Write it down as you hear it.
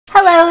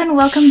and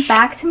welcome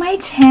back to my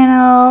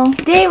channel.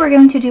 Today we're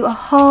going to do a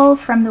haul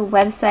from the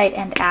website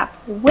and app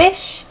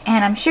Wish,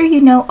 and I'm sure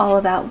you know all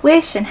about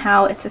Wish and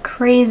how it's a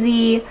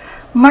crazy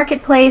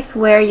marketplace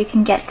where you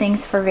can get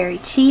things for very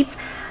cheap.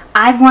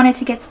 I've wanted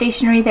to get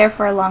stationery there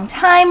for a long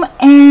time,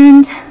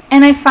 and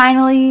I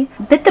finally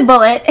bit the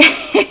bullet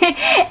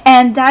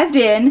and dived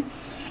in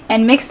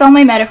and mixed all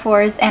my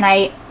metaphors, and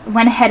I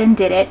went ahead and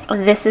did it.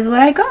 This is what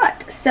I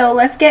got. So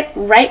let's get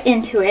right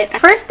into it.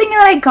 First thing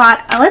that I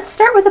got, let's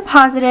start with the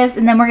positives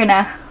and then we're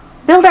gonna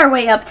build our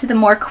way up to the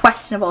more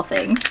questionable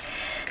things.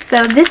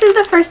 So this is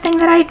the first thing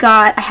that I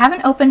got. I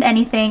haven't opened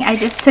anything. I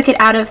just took it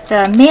out of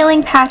the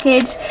mailing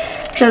package.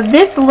 So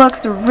this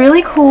looks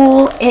really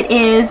cool. It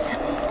is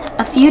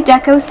a few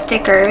deco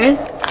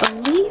stickers.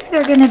 I believe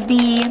they're gonna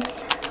be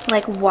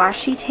like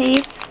washi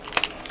tape.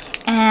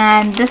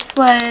 And this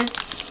was,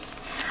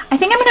 I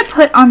think I'm going to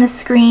put on the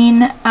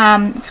screen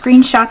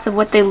screenshots of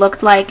what they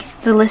looked like,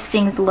 the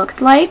listings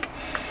looked like,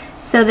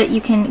 so that you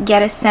can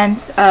get a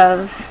sense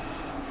of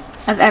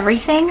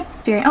everything.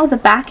 Oh, the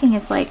backing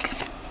is like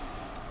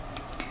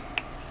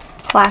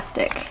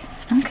plastic.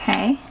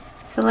 Okay,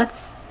 so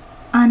let's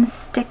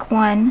unstick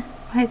one.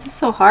 Why is this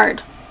so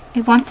hard?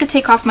 It wants to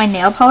take off my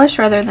nail polish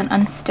rather than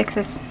unstick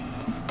this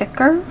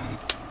sticker.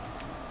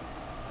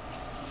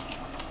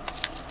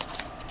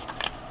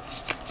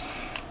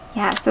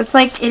 Yeah, so it's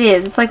like,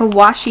 it's like a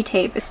washi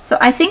tape. So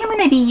I think I'm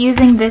going to be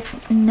using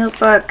this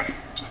notebook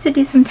just to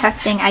do some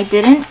testing. I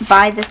didn't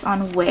buy this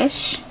on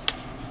Wish,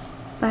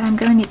 but I'm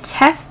going to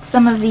test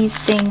some of these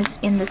things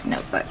in this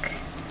notebook.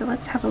 So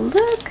let's have a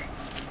look.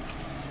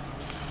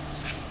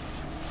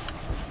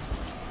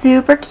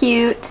 Super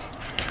cute.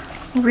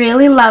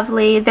 Really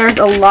lovely. There's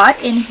a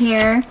lot in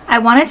here. I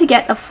wanted to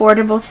get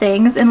affordable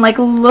things, and like,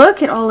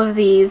 look at all of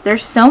these.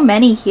 There's so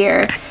many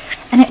here.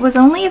 And it was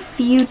only a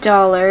few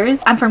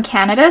dollars. I'm from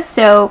Canada,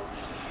 so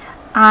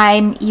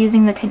I'm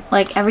using the,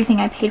 like,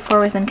 everything I paid for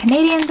was in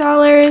Canadian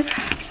dollars.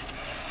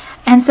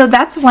 And so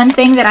that's one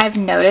thing that I've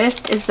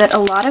noticed, is that a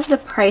lot of the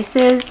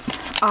prices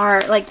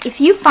are, like,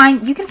 if you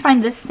find, you can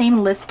find this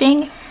same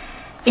listing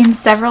in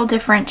several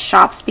different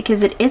shops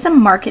because it is a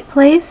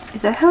marketplace.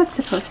 Is that how it's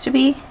supposed to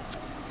be?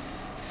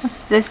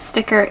 This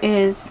sticker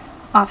is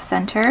off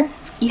center.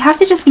 You have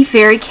to just be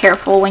very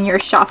careful when you're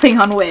shopping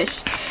on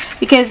Wish,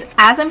 because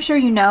as I'm sure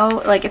you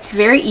know, like, it's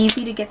very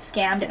easy to get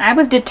scammed, and I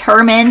was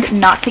determined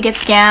not to get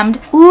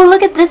scammed. Ooh,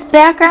 look at this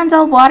background's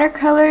all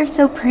watercolor,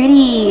 so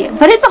pretty,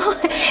 but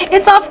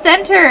it's off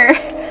center.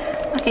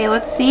 Okay,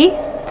 let's see.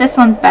 This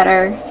one's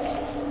better.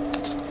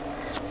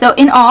 So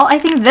in all, I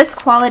think this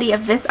quality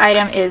of this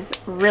item is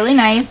really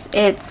nice.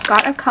 It's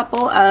got a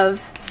couple of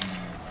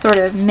sort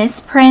of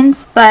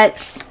misprints,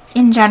 but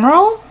in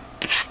general,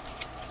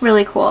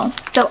 really cool.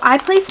 So I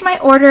placed my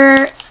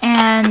order,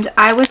 and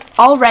I was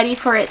all ready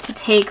for it to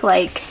take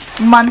like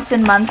months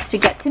and months to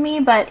get to me,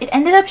 but it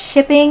ended up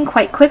shipping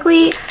quite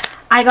quickly.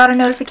 I got a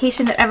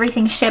notification that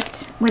everything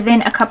shipped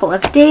within a couple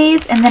of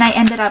days, and then I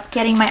ended up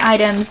getting my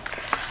items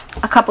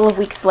a couple of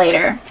weeks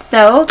later.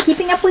 So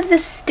keeping up with the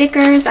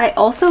stickers, I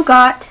also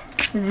got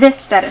this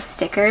set of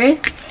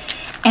stickers,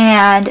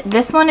 and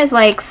this one is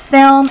like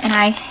film, and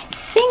I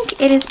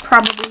think it is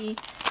probably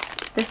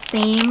the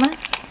same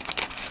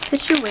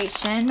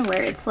situation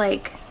where it's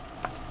like,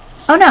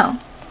 oh no,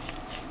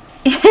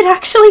 it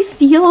actually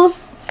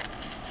feels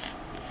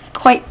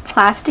quite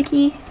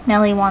plasticky.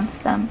 Nellie wants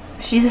them.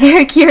 She's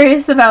very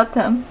curious about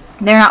them.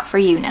 They're not for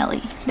you,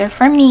 Nellie. They're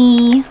for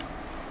me.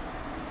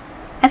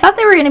 I thought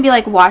they were going to be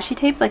like washi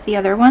tape like the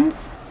other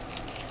ones.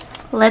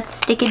 Let's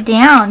stick it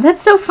down.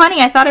 That's so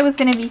funny. I thought it was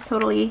going to be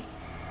totally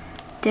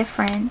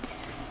different.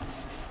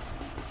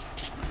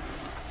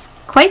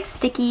 Quite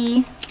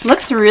sticky.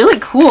 Looks really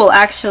cool,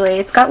 actually.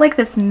 It's got like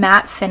this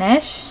matte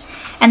finish.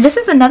 And this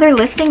is another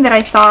listing that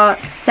I saw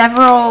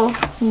several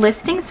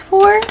listings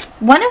for.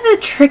 One of the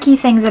tricky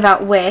things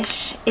about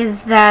Wish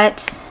is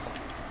that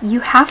you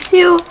have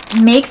to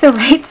make the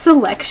right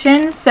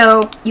selection.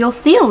 So you'll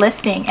see a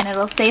listing and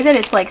it'll say that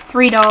it's like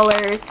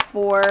 $3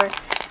 for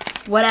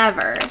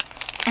whatever.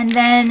 And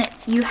then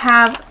you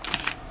have,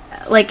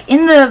 like,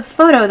 in the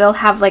photo, they'll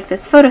have like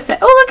this photo set.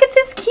 Oh, look at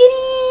this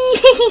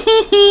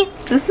kitty!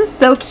 This is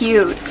so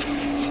cute.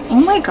 Oh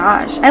my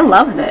gosh, I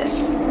love this.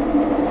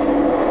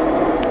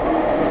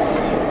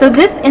 So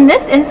in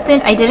this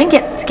instant, I didn't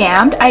get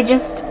scammed. I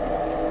just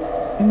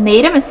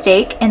made a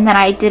mistake, and then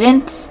I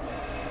didn't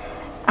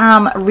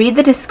read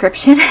the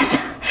description.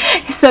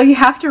 So you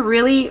have to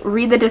really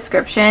read the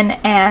description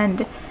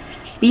and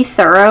be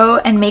thorough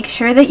and make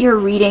sure that you're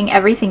reading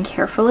everything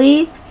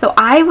carefully. So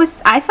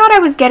I thought I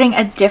was getting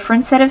a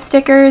different set of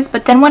stickers,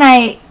 but then when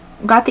I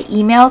got the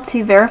email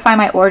to verify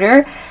my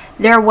order,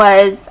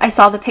 I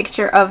saw the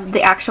picture of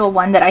the actual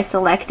one that I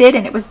selected,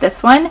 and it was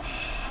this one.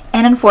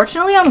 And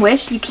unfortunately on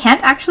Wish, you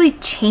can't actually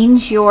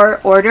change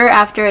your order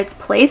after it's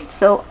placed.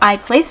 So I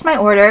placed my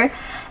order,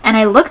 and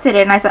I looked at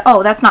it, and I said,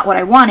 oh, that's not what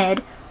I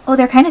wanted. Oh,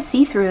 they're kind of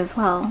see-through as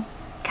well.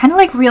 Kind of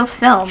like real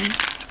film.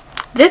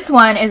 This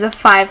one is a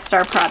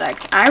 5-star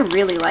product. I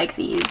really like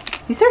these.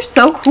 These are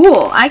so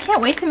cool. I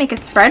can't wait to make a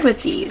spread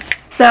with these.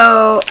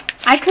 So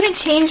I couldn't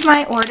change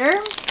my order.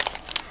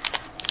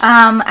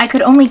 I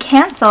could only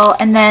cancel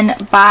and then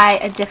buy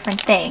a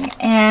different thing.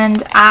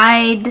 And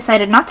I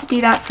decided not to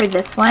do that for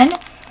this one.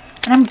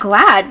 And I'm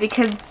glad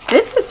because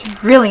this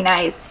is really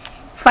nice.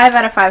 5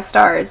 out of 5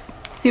 stars.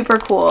 Super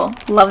cool.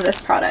 Love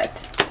this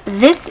product.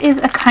 This is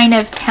a kind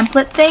of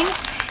template thing.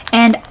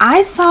 And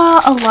I saw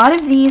a lot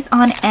of these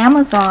on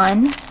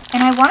Amazon.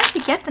 And I wanted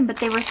to get them, but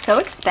they were so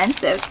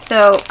expensive.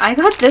 So I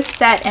got this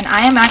set and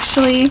I am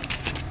actually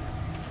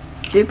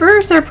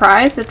super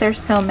surprised that there's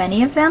so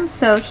many of them.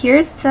 So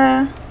here's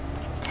the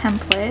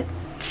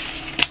templates.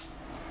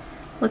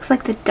 Looks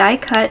like the die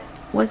cut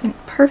wasn't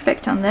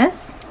perfect on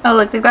this. Oh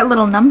look, they've got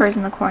little numbers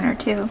in the corner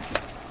too.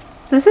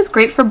 So this is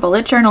great for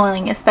bullet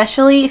journaling,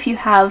 especially if you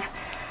have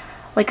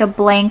like a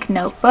blank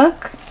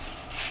notebook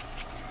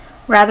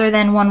rather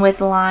than one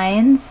with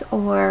lines,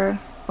 or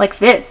like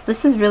this.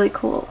 This is really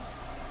cool.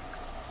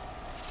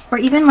 Or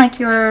even like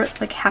your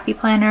like Happy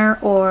Planner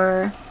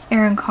or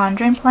Erin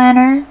Condren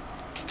planner.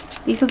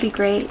 These will be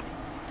great.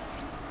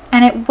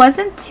 And it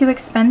wasn't too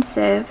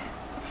expensive.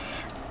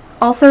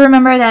 Also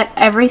remember that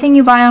everything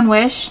you buy on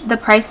Wish, the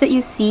price that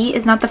you see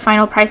is not the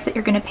final price that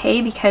you're going to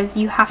pay, because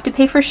you have to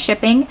pay for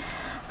shipping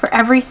for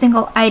every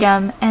single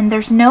item, and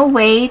there's no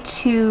way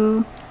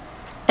to,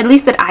 at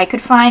least that I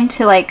could find,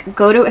 to like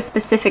go to a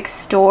specific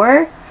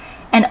store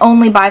and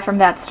only buy from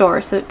that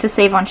store so to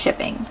save on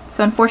shipping.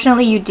 So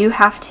unfortunately you do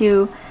have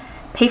to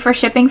pay for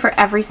shipping for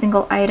every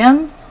single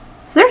item.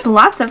 So there's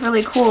lots of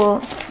really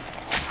cool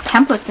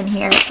templates in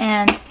here,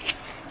 and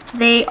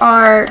they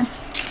are,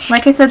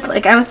 like I said,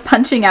 like I was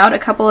punching out a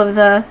couple of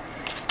the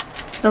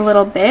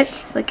little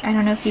bits. Like, I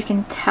don't know if you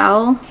can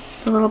tell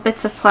the little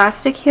bits of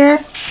plastic here.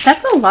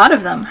 That's a lot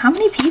of them. How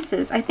many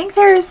pieces? I think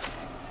there's,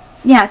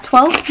 yeah,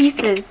 12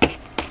 pieces,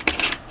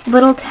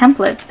 little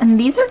templates. And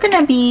these are going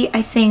to be,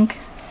 I think,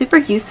 super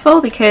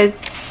useful,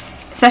 because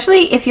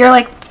especially if you're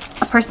like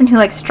a person who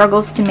like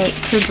struggles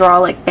to draw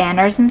like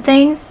banners and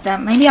things,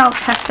 then maybe I'll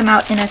test them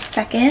out in a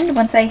second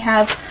once I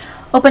have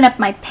opened up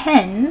my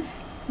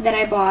pens that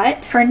I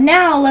bought. For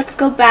now, let's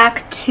go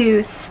back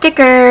to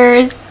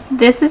stickers.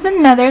 This is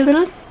another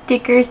little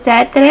sticker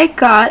set that I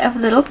got of a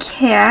little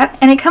cat,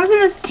 and it comes in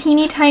this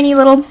teeny tiny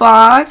little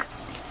box.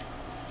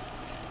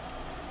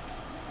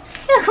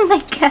 Oh my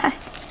god.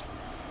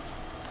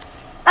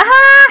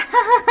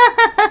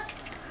 Ah!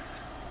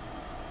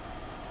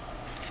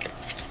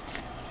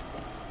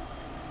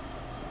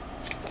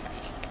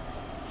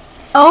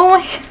 Oh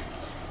my god.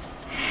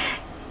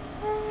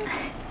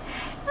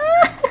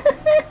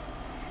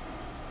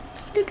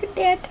 Look at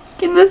that.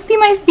 Can this be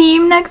my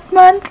theme next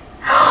month?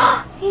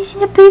 He's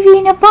in a baby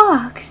in a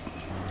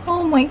box.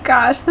 Oh my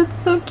gosh,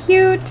 that's so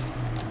cute.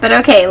 But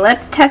okay,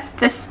 let's test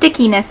the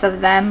stickiness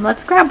of them.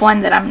 Let's grab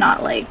one that I'm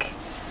not like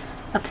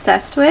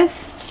obsessed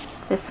with.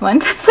 This one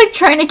that's like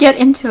trying to get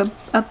into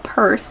a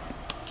purse.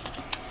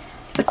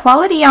 The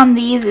quality on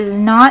these is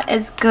not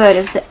as good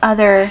as the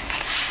other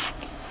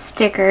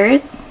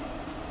stickers,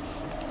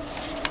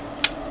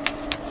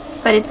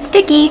 but it's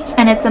sticky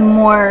and it's a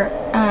more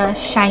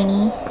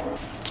shiny.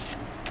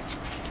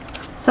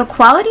 So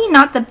quality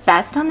not the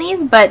best on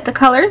these, but the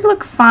colors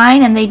look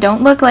fine and they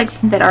don't look like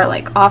that are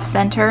like off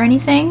center or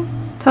anything.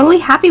 Totally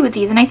happy with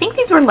these, and I think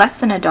these were less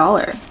than $1.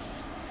 I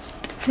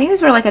think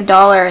these were like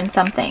 $1 and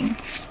something,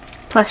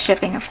 plus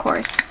shipping of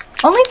course.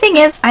 Only thing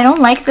is, I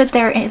don't like that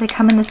they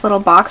come in this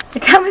little box.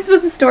 Like, how am I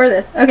supposed to store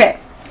this? Okay,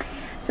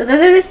 so those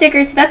are the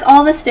stickers. That's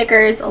all the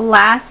stickers.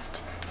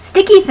 Last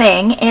sticky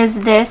thing is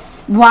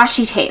this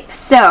washi tape.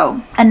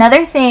 So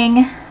another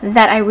thing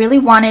that I really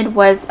wanted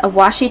was a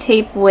washi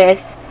tape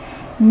with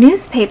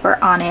newspaper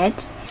on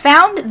it.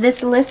 Found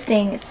this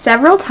listing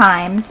several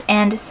times,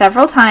 and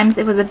several times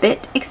it was a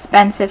bit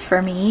expensive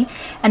for me,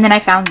 and then I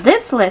found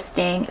this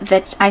listing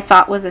that I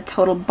thought was a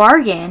total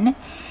bargain,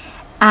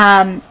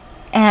 and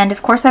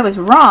of course I was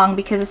wrong,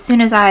 because as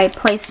soon as I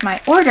placed my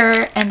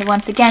order, and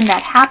once again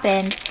that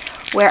happened,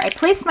 where I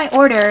placed my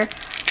order,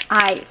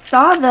 I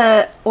saw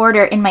the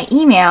order in my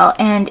email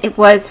and it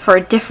was for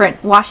a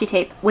different washi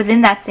tape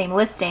within that same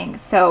listing.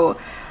 So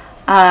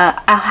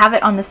I'll have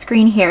it on the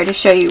screen here to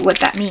show you what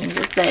that means,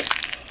 is that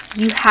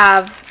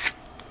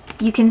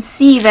you can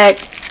see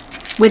that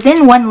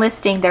within one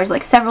listing there's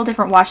like several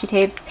different washi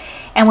tapes,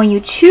 and when you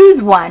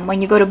choose one, when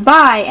you go to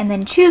buy and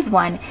then choose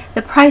one,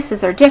 the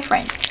prices are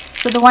different.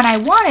 So the one I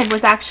wanted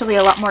was actually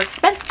a lot more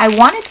expensive. I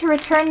wanted to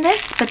return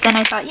this, but then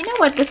I thought, you know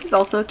what, this is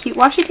also a cute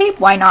washi tape,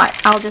 why not?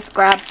 I'll just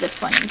grab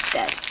this one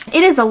instead.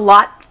 It is a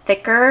lot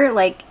thicker,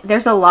 like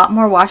there's a lot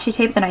more washi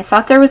tape than I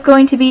thought there was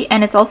going to be,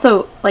 and it's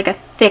also like a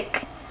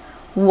thick,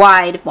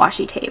 wide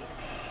washi tape.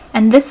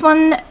 And this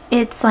one,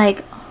 it's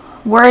like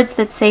words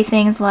that say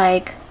things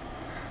like,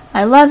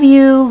 I love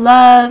you,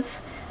 love,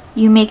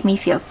 you make me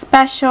feel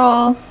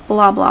special,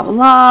 blah blah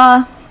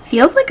blah.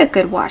 Feels like a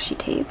good washi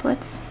tape.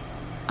 Let's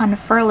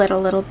unfurl it a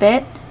little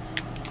bit.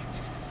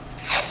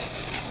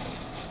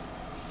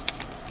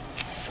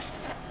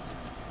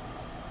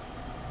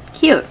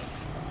 Cute.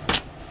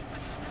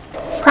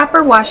 Proper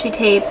washi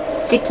tape,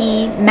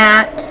 sticky,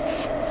 matte.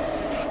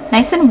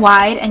 nice and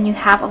wide, and you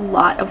have a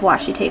lot of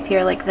washi tape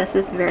here. Like, this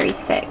is very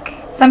thick.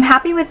 So I'm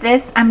happy with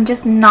this. I'm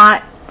just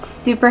not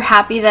super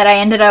happy that I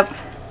ended up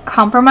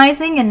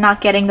compromising and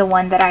not getting the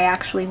one that I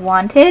actually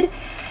wanted.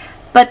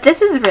 But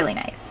this is really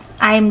nice.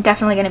 I'm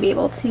definitely going to be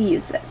able to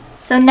use this.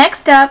 So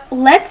next up,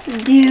 let's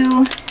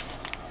do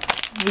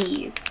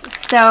these.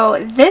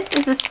 So this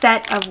is a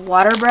set of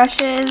water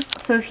brushes.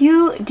 So if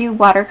you do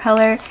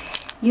watercolor,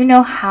 you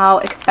know how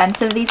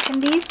expensive these can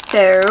be.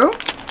 So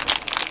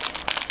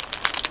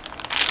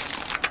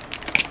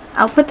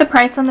I'll put the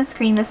price on the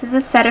screen. This is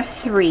a set of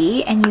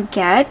 3, and you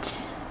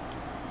get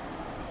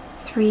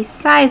 3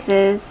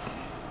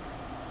 sizes.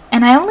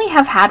 And I only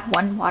have had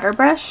one water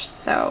brush,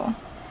 so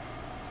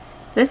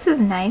this is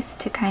nice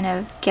to kind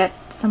of get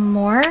some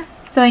more.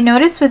 So I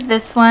noticed with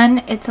this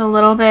one, it's a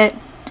little bit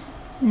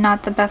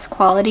not the best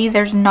quality.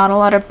 There's not a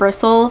lot of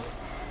bristles,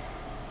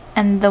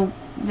 and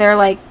they're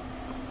like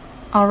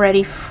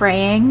already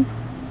fraying.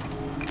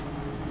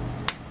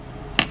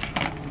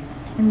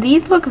 And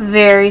these look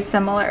very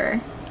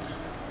similar.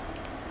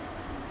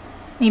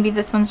 Maybe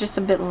this one's just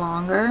a bit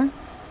longer.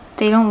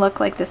 They don't look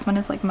like this one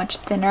is like much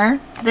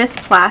thinner. This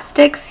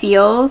plastic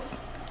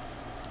feels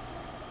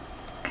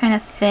kind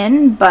of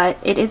thin, but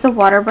it is a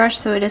water brush,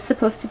 so it is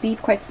supposed to be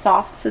quite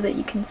soft so that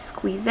you can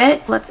squeeze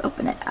it. Let's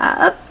open it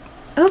up.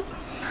 Oop.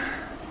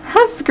 I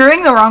was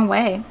screwing the wrong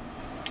way.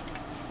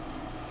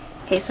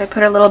 Okay, so I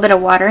put a little bit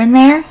of water in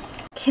there.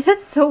 Okay,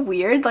 that's so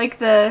weird. Like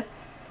the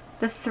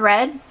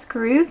thread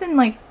screws in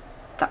like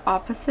the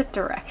opposite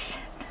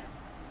direction.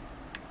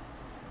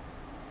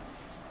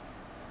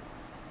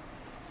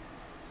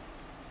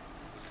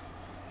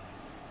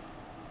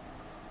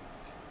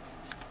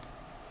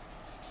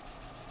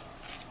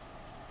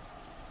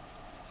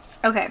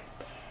 Okay,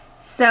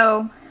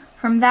 so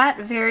from that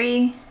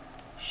very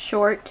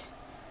short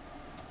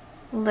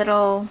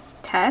little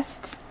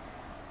test,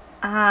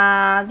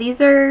 these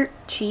are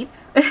cheap.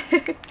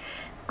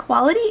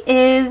 Quality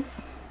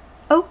is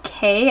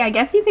okay. I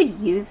guess you could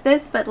use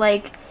this, but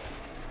like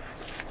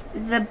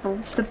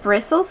the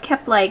bristles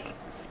kept like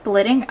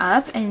splitting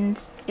up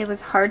and it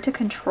was hard to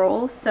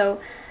control. So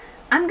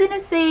I'm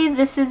gonna say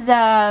this is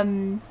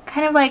kind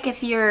of like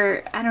if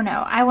you're, I don't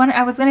know, I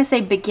was gonna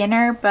say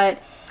beginner, but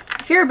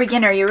if you're a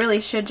beginner, you really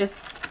should just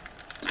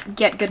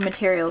get good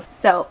materials.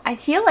 So I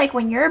feel like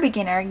when you're a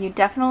beginner, you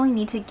definitely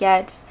need to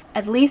get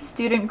at least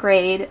student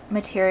grade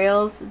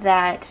materials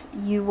that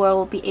you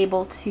will be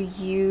able to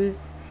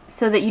use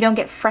so that you don't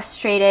get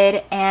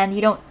frustrated and you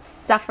don't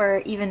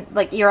suffer. Even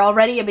like you're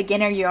already a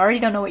beginner, you already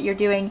don't know what you're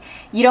doing.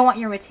 You don't want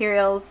your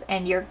materials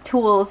and your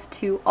tools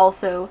to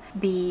also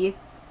be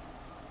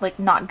like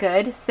not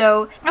good.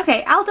 So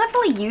okay, I'll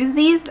definitely use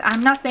these.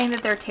 I'm not saying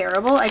that they're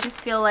terrible. I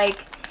just feel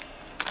like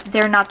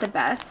they're not the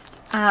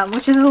best,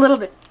 which is a little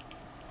bit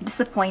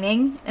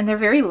disappointing, and they're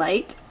very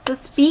light. So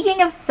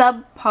speaking of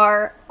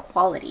subpar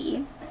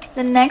quality,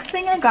 the next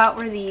thing I got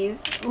were these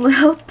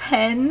little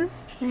pens.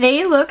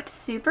 They looked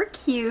super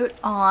cute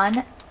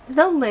on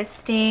the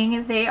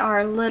listing. They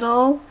are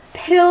little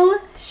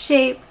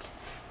pill-shaped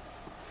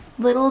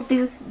little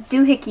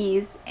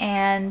doohickeys,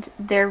 and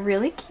they're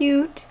really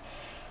cute,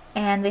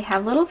 and they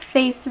have little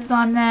faces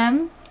on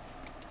them,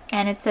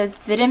 and it says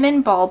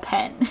vitamin ball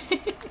pen.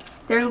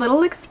 Their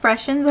little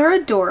expressions are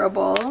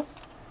adorable,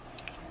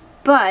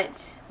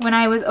 but when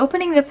I was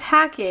opening the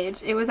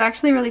package, it was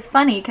actually really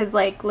funny because,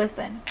 like,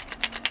 listen.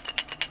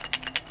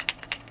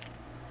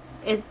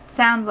 It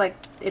sounds like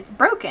it's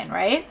broken,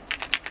 right?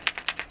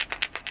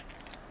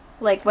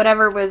 Like,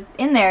 whatever was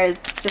in there is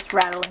just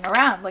rattling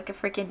around like a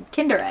freaking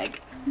Kinder Egg.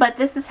 But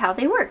this is how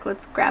they work.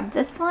 Let's grab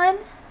this one.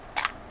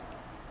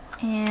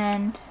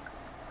 And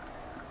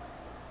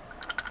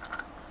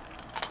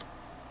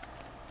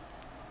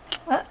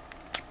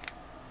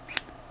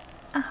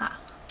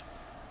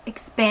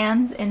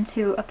expands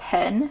into a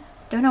pen.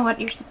 Don't know what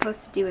you're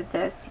supposed to do with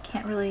this. You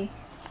can't really...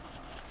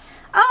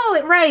 Oh,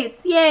 it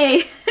writes!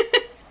 Yay!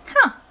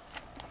 Huh.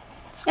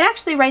 It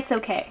actually writes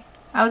okay.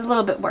 I was a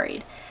little bit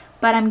worried.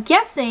 But I'm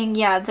guessing,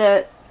 yeah,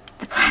 the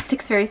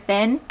plastic's very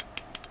thin.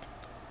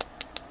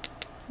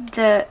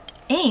 The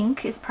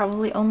ink is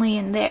probably only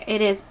in there.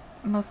 It is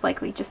most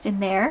likely just in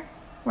there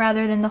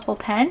rather than the whole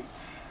pen.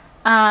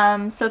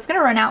 So it's going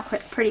to run out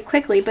pretty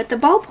quickly. But the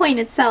ballpoint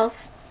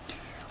itself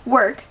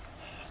works.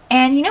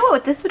 And you know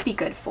what this would be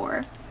good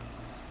for?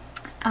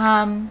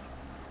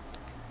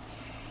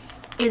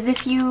 Is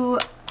if you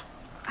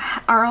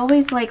are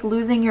always like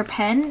losing your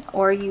pen,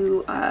 or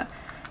you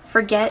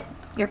forget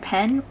your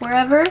pen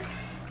wherever,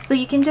 so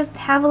you can just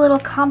have a little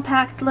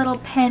compact little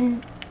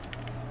pen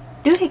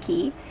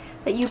doohickey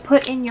that you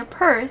put in your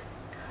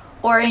purse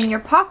or in your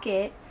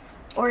pocket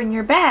or in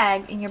your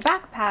bag, in your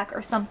backpack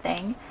or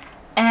something.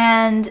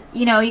 And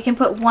you know, you can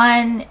put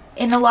one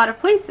in a lot of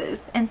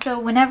places, and so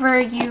whenever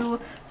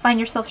you find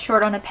yourself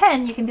short on a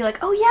pen, you can be like,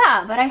 oh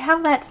yeah, but I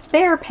have that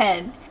spare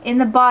pen in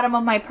the bottom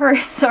of my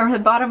purse or the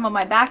bottom of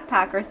my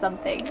backpack or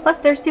something. Plus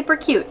they're super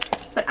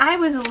cute, but I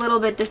was a little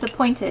bit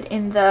disappointed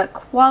in the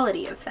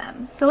quality of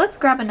them. So let's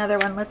grab another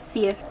one. Let's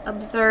see if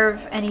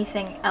observe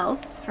anything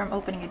else from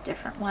opening a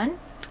different one.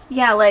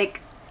 yeah, like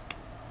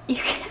you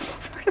can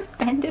sort of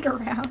bend it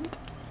around.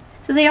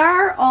 So they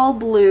are all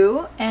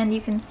blue, and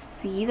you can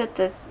see that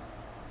this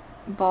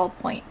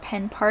ballpoint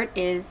pen part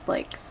is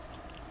like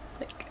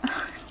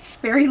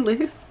very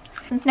loose.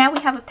 Since now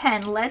we have a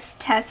pen, let's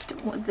test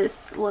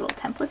this little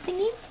template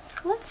thingy.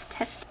 Let's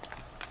test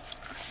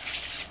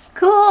it.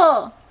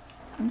 Cool!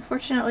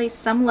 Unfortunately,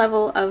 some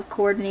level of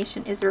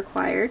coordination is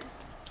required.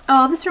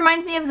 Oh, this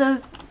reminds me of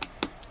those,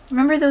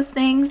 remember those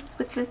things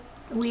with the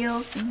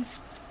wheels and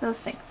those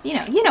things?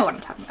 You know what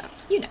I'm talking about.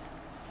 You know.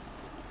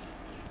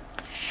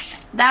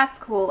 That's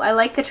cool. I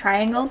like the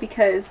triangle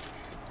because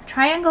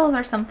triangles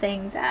are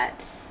something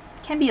that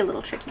can be a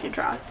little tricky to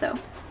draw, so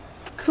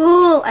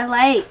cool, I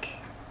like.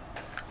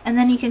 And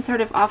then you can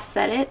sort of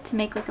offset it to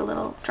make like a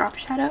little drop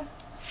shadow,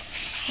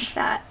 like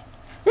that.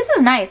 This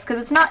is nice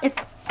because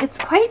it's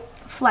quite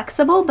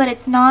flexible, but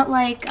it's not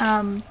like,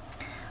 oh,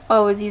 I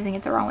was using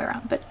it the wrong way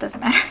around, but it doesn't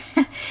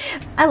matter.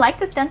 I like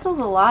the stencils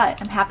a lot.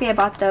 I'm happy I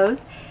bought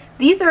those.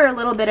 These are a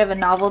little bit of a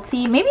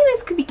novelty. Maybe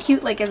this could be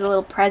cute like as a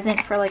little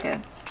present for like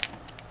a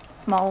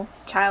small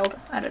child.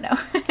 I don't know.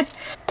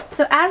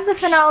 So as the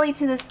finale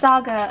to this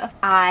saga,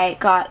 I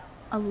got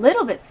a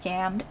little bit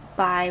scammed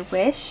by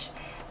Wish.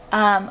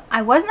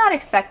 I was not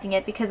expecting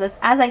it because as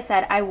I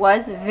said, I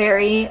was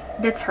very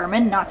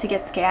determined not to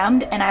get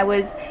scammed, and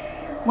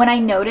when I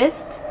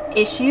noticed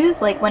issues,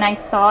 like when I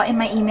saw in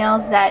my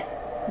emails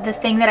that the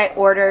thing that I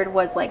ordered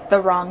was like the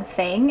wrong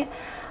thing,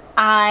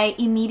 I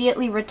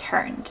immediately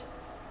returned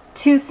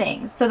 2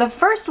 things. So the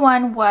first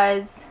one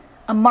was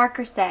a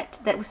marker set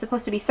that was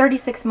supposed to be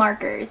 36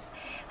 markers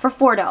for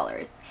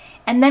 $4.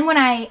 And then when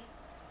I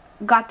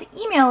got the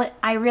email,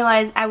 I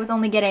realized I was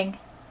only getting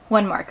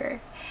 1 marker.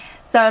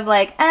 So I was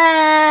like,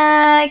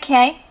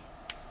 okay,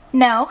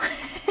 no.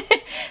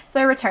 So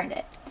I returned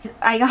it.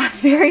 I got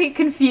very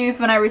confused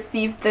when I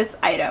received this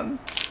item.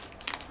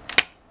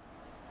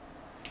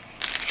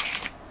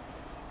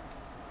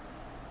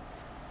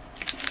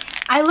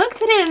 I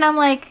looked at it and I'm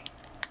like,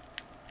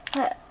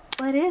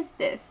 what is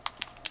this?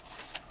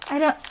 I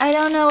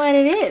don't know what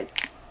it is.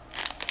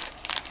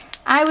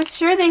 I was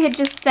sure they had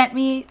just sent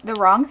me the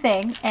wrong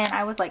thing, and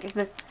I was like, is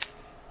this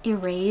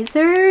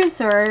erasers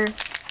or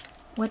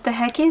what the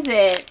heck is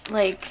it?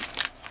 Like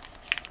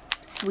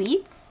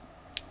sweets?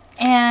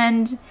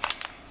 And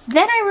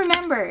then I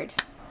remembered,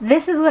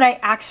 this is what I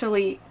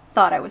actually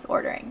thought I was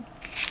ordering.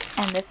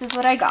 And this is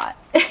what I got.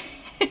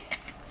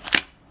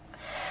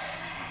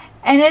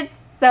 And it's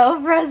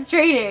so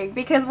frustrating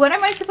because what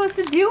am I supposed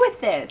to do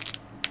with this?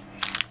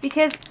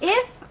 Because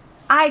if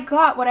I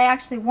got what I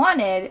actually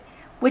wanted,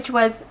 which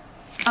was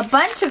a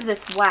bunch of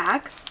this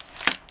wax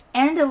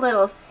and a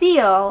little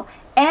seal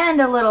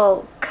and a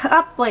little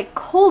cup like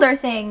holder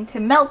thing to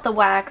melt the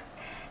wax,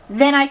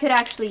 then I could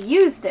actually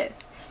use this.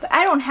 But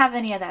I don't have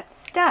any of that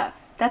stuff.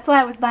 That's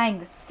why I was buying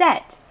the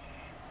set.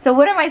 So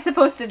what am I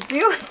supposed to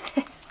do with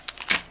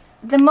this?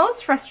 The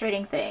most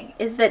frustrating thing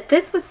is that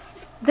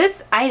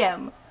this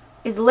item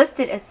is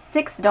listed as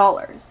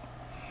 $6.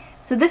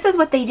 So this is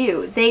what they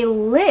do. They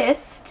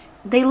list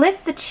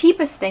the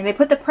cheapest thing. They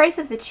put the price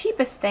of the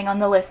cheapest thing on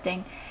the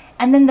listing,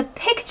 and then the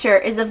picture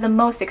is of the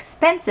most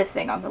expensive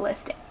thing on the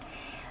listing.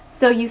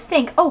 So you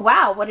think, oh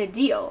wow, what a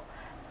deal.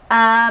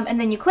 And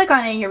then you click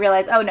on it and you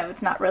realize, oh no,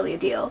 it's not really a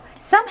deal.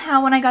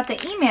 Somehow when I got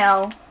the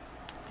email,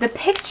 the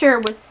picture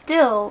was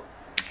still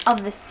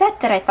of the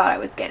set that I thought I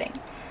was getting.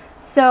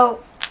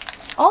 So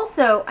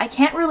also, I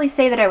can't really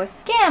say that I was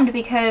scammed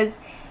because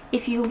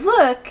if you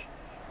look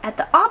at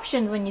the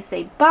options when you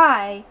say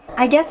buy,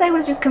 I guess I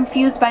was just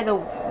confused by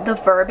the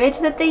verbiage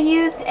that they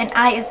used, and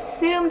I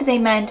assumed they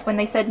meant when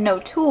they said no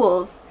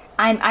tools,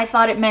 I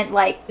thought it meant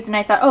like, and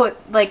I thought, oh,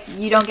 like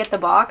you don't get the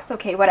box?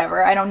 Okay,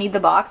 whatever, I don't need the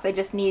box, I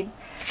just need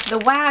the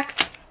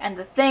wax and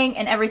the thing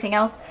and everything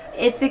else.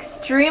 It's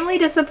extremely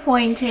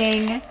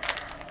disappointing.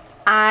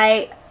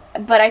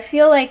 But I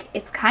feel like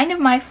it's kind of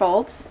my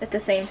fault at the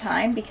same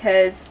time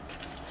because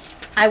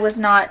I was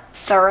not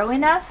thorough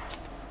enough.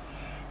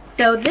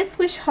 So this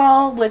Wish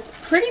haul was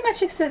pretty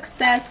much a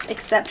success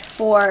except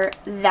for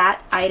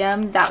that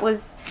item. That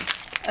was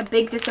a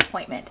big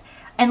disappointment.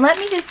 And let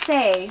me just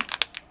say,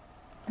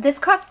 this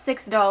cost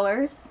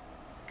 $6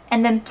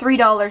 and then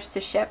 $3 to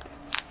ship.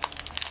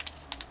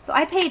 So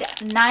I paid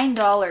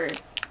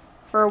 $9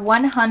 for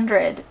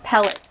 100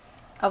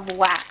 pellets of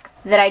wax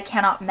that I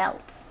cannot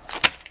melt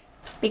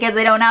because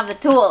I don't have the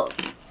tools.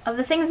 Of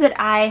the things that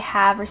I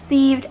have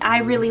received, I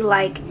really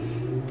like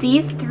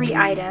these 3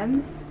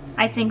 items.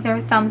 I think they're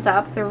thumbs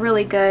up. They're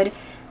really good.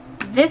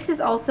 This is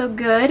also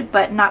good,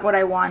 but not what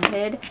I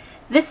wanted.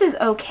 This is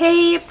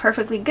okay,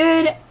 perfectly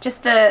good.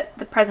 Just the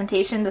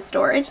presentation, the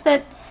storage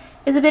that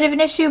is a bit of an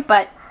issue,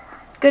 but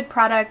good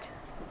product.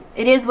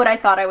 It is what I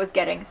thought I was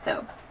getting,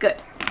 so good.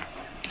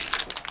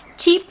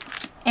 Cheap,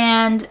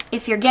 and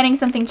if you're getting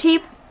something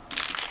cheap,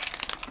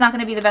 it's not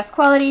going to be the best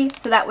quality,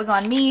 so that was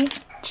on me.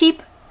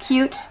 Cheap,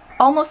 cute,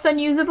 almost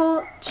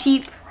unusable,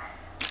 cheap,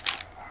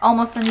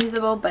 almost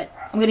unusable, but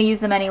I'm going to use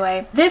them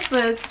anyway. This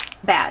was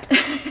bad.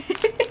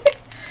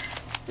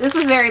 This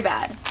was very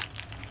bad.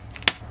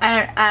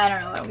 I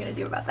don't know what I'm going to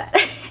do about that.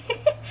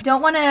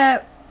 Don't want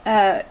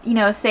to you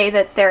know, say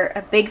that they're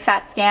a big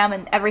fat scam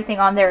and everything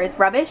on there is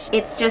rubbish.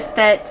 It's just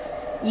that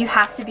you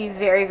have to be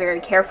very, very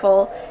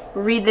careful.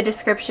 Read the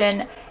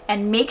description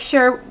and make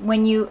sure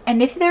when you,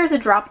 and if there's a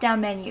drop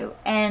down menu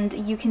and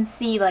you can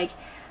see like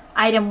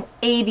item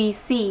A, B,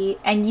 C,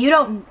 and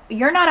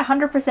you're not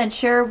 100%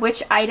 sure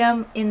which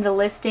item in the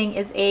listing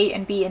is A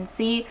and B and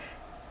C,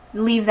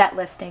 leave that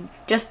listing.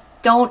 Just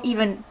don't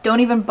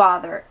even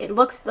bother. It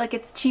looks like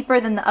it's cheaper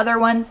than the other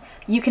ones.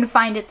 You can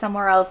find it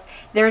somewhere else.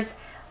 There's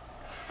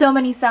so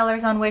many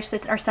sellers on Wish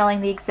that are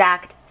selling the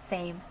exact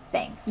same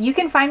thing. You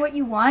can find what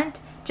you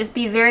want. Just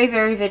be very,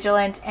 very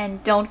vigilant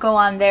and don't go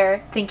on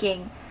there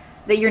thinking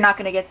that you're not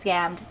going to get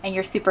scammed and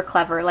you're super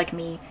clever like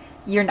me.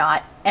 You're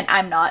not, and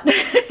I'm not.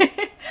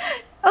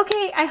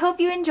 Okay, I hope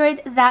you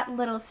enjoyed that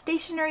little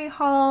stationery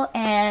haul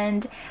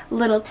and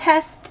little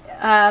test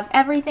of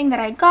everything that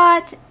I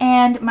got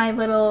and my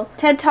little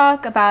TED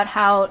talk about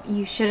how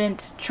you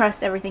shouldn't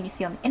trust everything you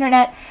see on the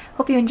internet.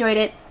 Hope you enjoyed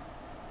it.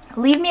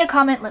 Leave me a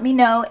comment, let me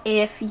know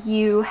if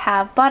you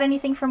have bought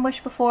anything from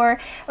Wish before,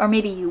 or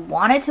maybe you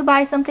wanted to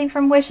buy something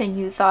from Wish and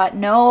you thought,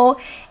 no,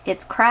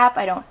 it's crap,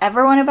 I don't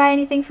ever want to buy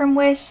anything from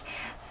Wish.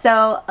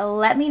 So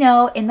let me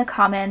know in the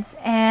comments,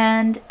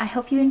 and I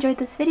hope you enjoyed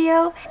this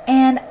video,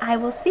 and I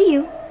will see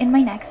you in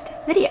my next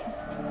video.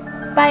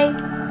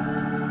 Bye!